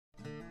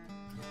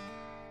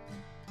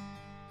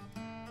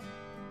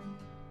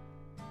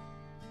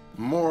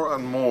More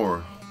and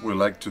more we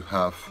like to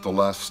have the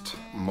last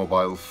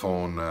mobile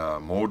phone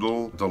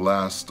model, the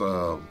last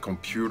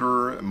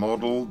computer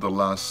model, the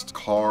last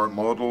car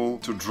model,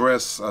 to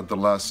dress at the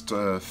last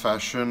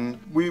fashion.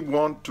 We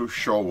want to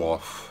show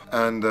off.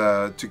 And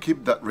to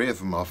keep that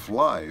rhythm of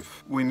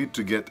life, we need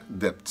to get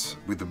debts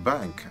with the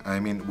bank. I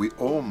mean, we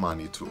owe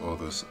money to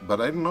others. But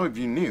I don't know if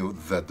you knew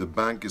that the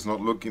bank is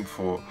not looking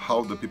for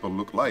how the people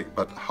look like,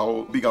 but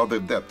how big are their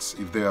debts.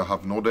 If they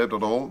have no debt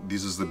at all,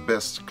 this is the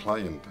best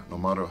client, no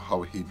matter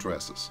how he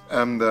dresses.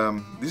 And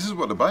this is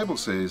what the Bible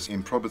says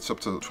in Proverbs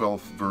chapter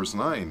 12, verse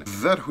 9.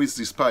 That who is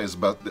despised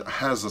but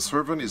has a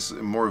servant is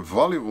more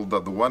valuable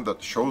than the one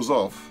that shows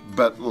off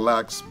but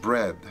lacks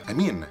bread. I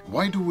mean,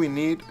 why do we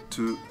need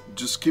to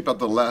just keep at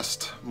the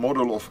last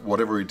model of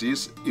whatever it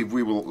is if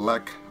we will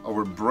lack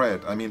our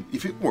bread? I mean,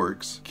 if it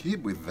works,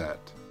 keep with that.